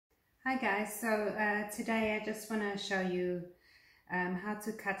Hi guys, so today I just want to show you how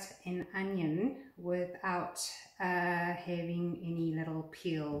to cut an onion without having any little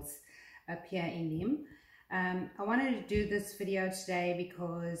peels appear in them. I wanted to do this video today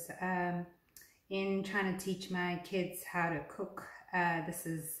because in trying to teach my kids how to cook, this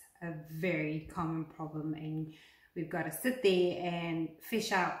is a very common problem, and we've got to sit there and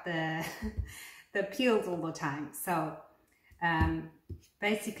fish out the the peels all the time. So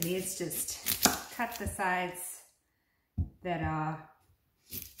basically it's just cut the sides that are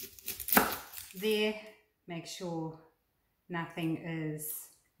there, make sure nothing is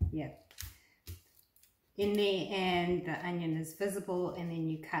in there and the onion is visible, and then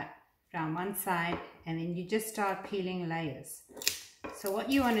you cut down one side and then you just start peeling layers. So what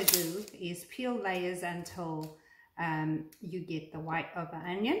you want to do is peel layers until you get the white of the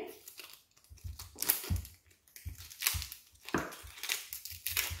onion.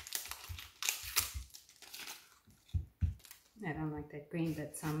 I don't like that green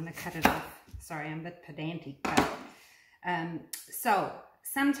bit, so I'm going to cut it off. Sorry, I'm a bit pedantic. But, so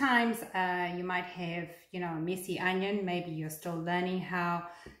sometimes you might have, a messy onion. Maybe you're still learning how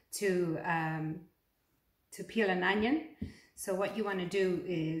to peel an onion. So what you want to do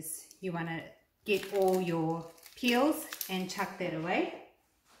is you want to get all your peels and chuck that away.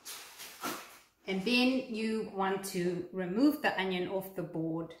 And then you want to remove the onion off the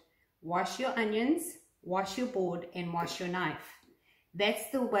board, wash your onions, wash your board, and wash your knife. That's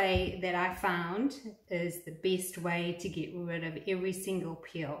the way that I found is the best way to get rid of every single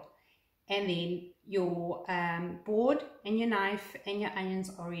peel. And then your board and your knife and your onions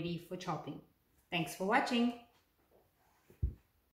are ready for chopping. Thanks for watching.